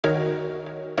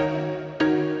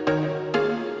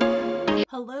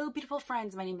Hello, beautiful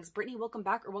friends. My name is Brittany. Welcome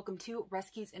back or welcome to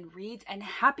Rescues and Reads, and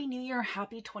Happy New Year,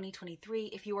 Happy 2023.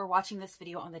 If you are watching this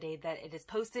video on the day that it is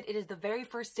posted, it is the very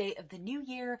first day of the new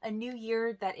year, a new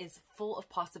year that is full of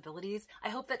possibilities. I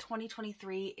hope that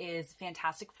 2023 is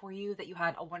fantastic for you, that you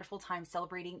had a wonderful time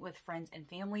celebrating with friends and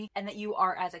family, and that you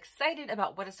are as excited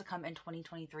about what is to come in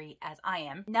 2023 as I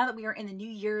am. Now that we are in the new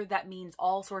year, that means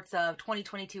all sorts of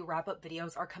 2022 wrap-up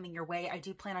videos are coming your way. I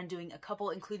do plan on doing a couple,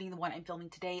 including the one I'm filming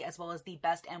today, as well as the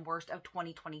best and worst of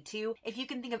 2022. If you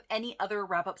can think of any other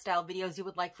wrap-up style videos you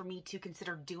would like for me to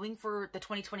consider doing for the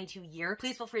 2022 year,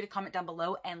 please feel free to comment down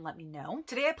below and let me know.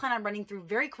 Today I plan on running through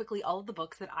very quickly all of the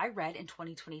books that I read in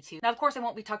 2022. Now, of course, I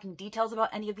won't be talking details about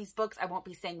any of these books. I won't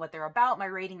be saying what they're about, my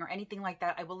rating, or anything like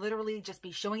that. I will literally just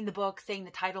be showing the book, saying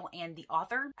the title and the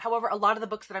author. However, a lot of the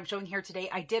books that I'm showing here today,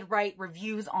 I did write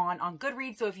reviews on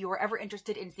Goodreads, so if you are ever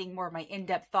interested in seeing more of my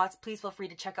in-depth thoughts, please feel free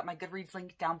to check out my Goodreads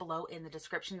link down below in the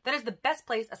description. That is the best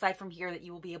place aside from here that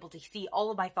you will be able to see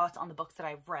all of my thoughts on the books that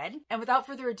I've read. And without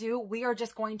further ado, we are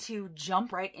just going to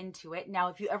jump right into it. Now,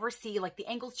 if you ever see like the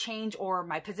angles change or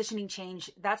my positioning change,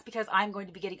 that's because I'm going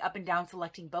to be getting up and down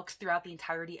selecting books throughout the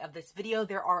entirety of this video.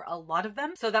 There are a lot of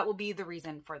them, so that will be the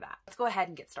reason for that. Let's go ahead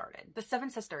and get started. The Seven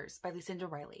Sisters by Lucinda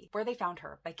Riley. Where They Found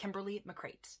Her by Kimberly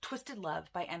McCreight. Twisted Love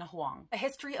by Anna Huang. A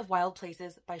History of Wild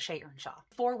Places by Shay Earnshaw.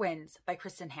 Four Winds by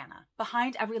Kristen Hanna.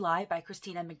 Behind Every Lie by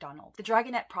Christina McDonald. The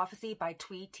Dragonette Prophecy by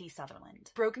Twee T.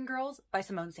 Sutherland. Broken Girls by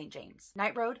Simone St. James.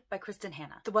 Night Road by Kristen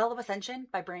Hanna. The Well of Ascension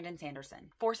by Brandon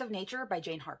Sanderson. Force of Nature by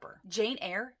Jane Harper. Jane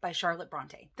Eyre by Charlotte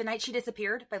Bronte. The Night She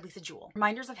Disappeared by Lisa Jewell.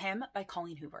 Reminders of Him by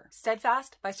Colleen Hoover.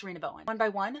 Steadfast by Serena Bowen. One by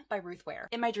One by Ruth Ware.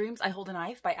 In My Dreams I Hold a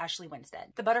Knife by Ashley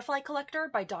Winstead. The Butterfly Collector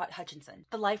by Dot Hutchinson.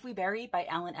 The Life We Bury by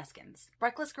Alan Eskins.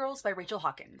 Reckless Girls by Rachel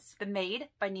Hawkins. The Maid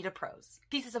by Nita Prose.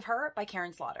 Pieces of Her by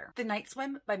Karen Slaughter. The Night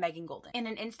Swim by Megan Golden. In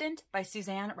an Instant by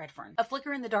Suzanne Redfern. A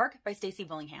Flicker in the Dark by Stacey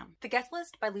Willingham. The Guest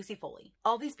List by Lucy Foley.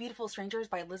 All These Beautiful Strangers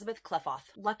by Elizabeth Klefoth.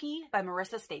 Lucky by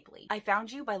Marissa Stapley. I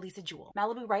Found You by Lisa Jewell.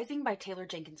 Malibu Rising by Taylor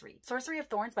Jenkins Reid. Sorcery of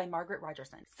Thorns by Margaret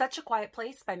Rogerson. Such a Quiet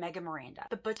Place by Megan Miranda.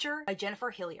 The Butcher by Jennifer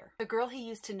Hillier. The Girl He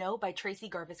Used to Know by Tracy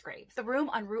Garvis Graves. The Room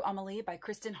on Rue Amelie by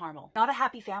Kristen Harmel. Not a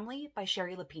Happy Family by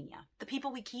Sherry Lapina. The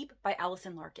People We Keep by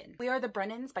Allison Larkin. We Are the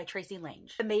Brennans by Tracy Lange.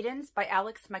 The Maidens by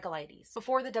Alex Michaelides.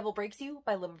 Before the Devil Breaks You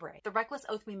by Libba Bray. The Reckless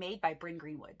Oath We Made by Bryn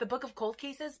Greenwood. The Book of Cold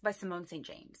Cases by Simone St.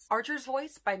 James. Archer's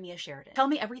Voice by Mia Sheridan. Tell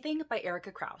Me Everything by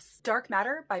Erica Krause. Dark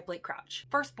Matter by Blake Crouch.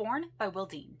 Firstborn by Will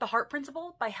Dean. The Heart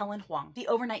Principle by Helen Huang. The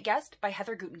Overnight Guest by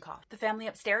Heather Gutenkopf. The Family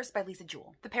Upstairs by Lisa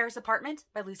Jewell. The Paris Apartment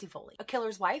by Lucy Foley. A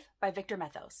Killer's Wife by Victor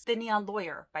Methos. The Neon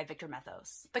Lawyer by Victor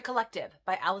Methos. The Collective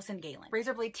by Allison Galen.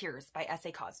 Razorblade Tears by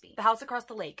S.A. Cosby. The House Across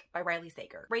the Lake by Riley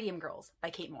Sager. Radium Girls by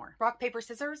Kate Moore. Rock Paper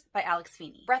Scissors by Alex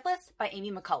Feeney. Breathless by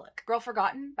Amy McCulloch. Girl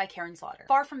Forgotten by Karen Slaughter.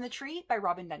 Far From the Tree by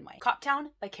Robin Benway. Coptown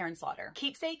by Karen Slaughter.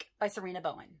 Keepsake by Serena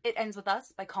Bowen. It Ends With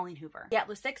Us by Colleen Hoover. The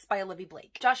Atlas 6 by Olivia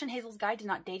Blake. Josh and Hazel's Guide to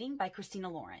Not Dating by Christina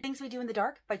Lauren. Things We Do in the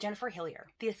Dark by Jennifer Hillier.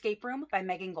 The Escape Room by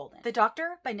Megan Golden. The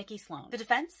Doctor by Nikki Sloan. The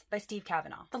Defense by Steve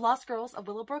Kavanaugh. The Lost Girls of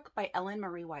Willowbrook by Ellen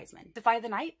Marie Wiseman. Defy the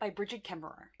Night by Bridget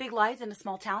Kemmerer. Big Lies in a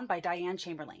Small Town by Diane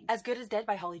Chamberlain. As Good as Dead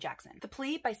by Holly Jackson. The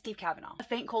Plea by Steve Kavanaugh. A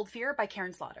Faint Cold Fear by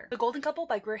Karen Slaughter. The Golden Couple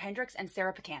by Greer Hendricks and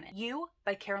Sarah Buchanan. You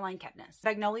by Caroline Kepnes.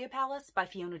 Magnolia Palace by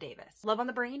Fiona Davis. Love on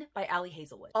the Brain by Allie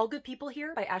Hazelwood. All Good People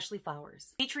Here by Ashley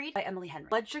Flowers. Beach Read by Emily Henry.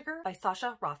 Blood Sugar by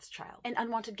Sasha Rothschild. An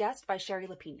Unwanted Guest by Sherry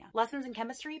Lapina. Lessons in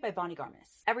Chemistry by Bonnie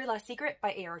Garmis. Every Last Secret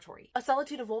by A.R. Torrey. A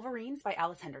Solitude of Wolverines by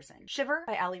Alice Henderson. Shiver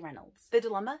by Allie Reynolds. The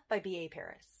Dilemma by B.A.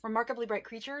 Paris. Remarkably Bright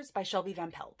Creatures by Shelby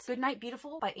Van Pelt. Goodnight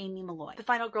Beautiful by Amy Malloy. The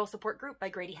Final Girl Support Group by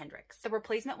Grady Hendricks. The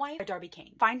Replacement Wife by Darby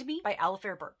Kane. Find Me by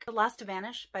Alifair Burke. The Last to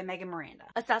Vanish by Megan Miranda.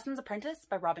 Assassin's Apprentice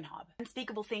by Robin Hobb.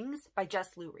 Unspeakable Things by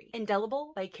Jess Lurie.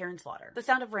 Indelible by Karen Slaughter. The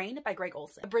Sound of Rain by Greg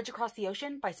Olson. A Bridge Across the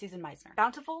Ocean by Susan Meisner.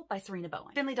 Bountiful by Serena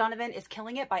Bowen. Finley Donovan is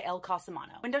Killing It by Elle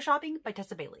Cosimano. Window Shopping by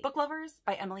Tessa Bailey. Book Lovers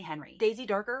by Emily Henry. Daisy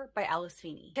Darker by Alice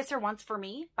Feeney. Kiss Her Once for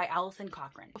Me by Allison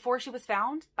Cochran. Before She Was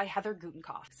Found by Heather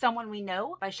Gutenkopf. Someone We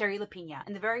Know by Sherry Lapina.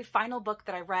 And the very final book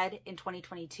that I read in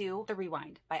 2022, The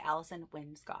Rewind by Allison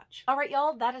Wynne Scotch. Alright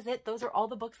y'all, that is it. Those are all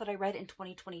the books that I read in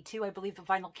 2022. I believe the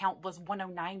final count was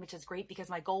 109, which is great because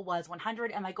my goal was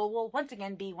 100 and my goal will once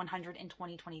again be 100 in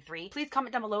 2023. Please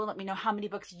comment down below and let me know how many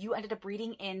books you ended up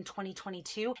reading in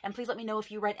 2022, and please let me know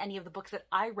if you read any of the books that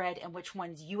I read and which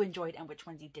ones you enjoyed and which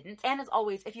ones you didn't. And as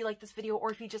always, if you like this video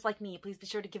or if you just like me, please be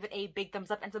sure to give it a big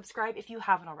thumbs up and subscribe if you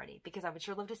haven't already, because I would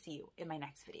sure love to see you in my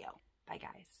next video. Bye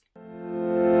guys.